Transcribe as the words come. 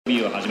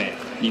をはじめ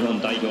日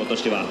本代表と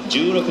しては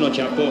16の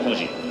キャップを保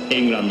持。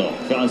イングランド、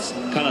フランス、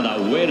カナダ、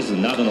ウェールズ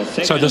などの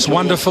世界 So this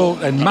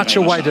wonderful and much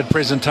awaited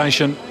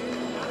presentation,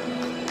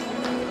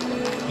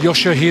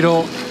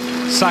 Yoshihiro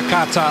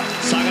Sakata,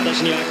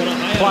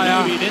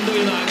 player,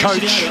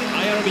 coach,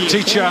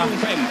 teacher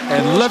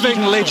and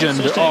living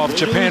legend of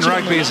Japan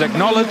rugby, is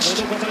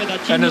acknowledged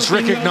and is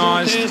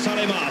recognised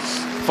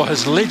for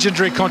his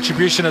legendary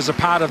contribution as a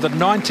part of the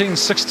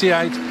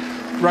 1968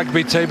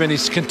 rugby team, and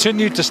he's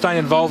continued to stay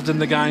involved in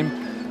the game,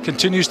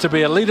 continues to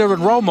be a leader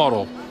and role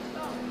model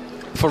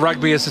for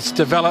rugby as it's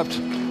developed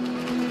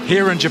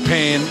here in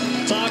Japan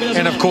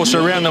and of course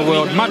around the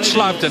world. Much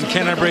loved in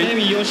Canterbury,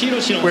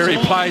 where he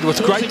played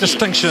with great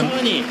distinction.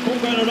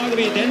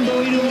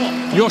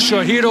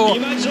 Yoshihiro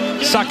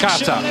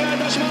Sakata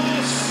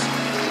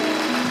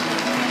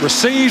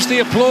receives the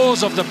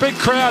applause of the big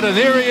crowd, and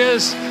there he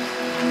is,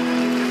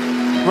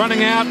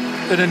 running out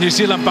in a New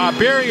Zealand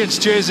Barbarians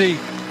jersey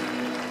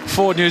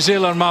for New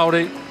Zealand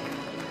Māori.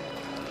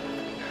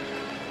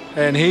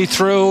 And he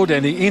thrilled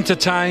and he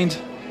entertained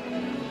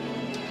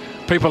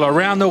people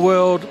around the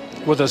world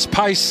with his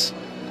pace,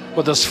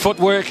 with his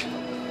footwork,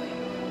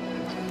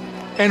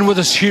 and with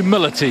his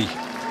humility.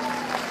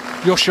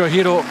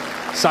 Yoshihiro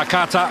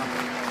Sakata.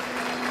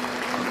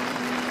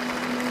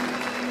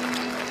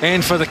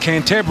 And for the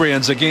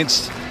Canterburyans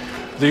against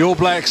the All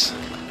Blacks,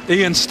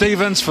 Ian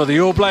Stevens for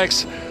the All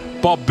Blacks,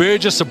 Bob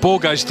Burgess, the ball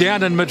goes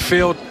down in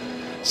midfield.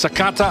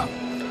 Sakata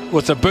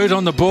with the boot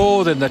on the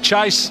ball, then the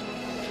chase,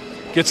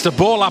 gets the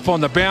ball up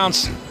on the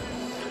bounce.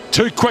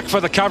 Too quick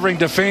for the covering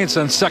defence,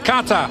 and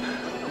Sakata,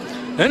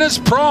 in his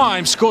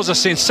prime, scores a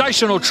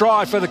sensational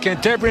try for the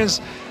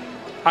Canterburyans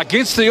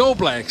against the All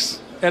Blacks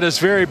at his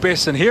very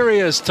best. And here he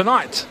is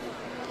tonight,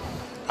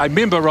 a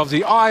member of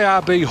the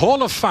IRB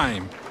Hall of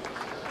Fame,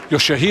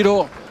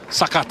 Yoshihiro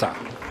Sakata.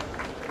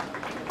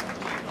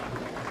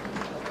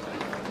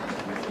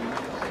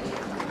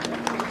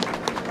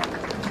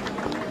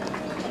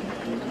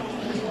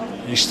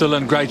 He's still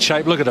in great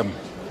shape. Look at him.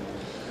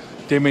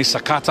 Demi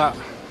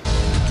Sakata.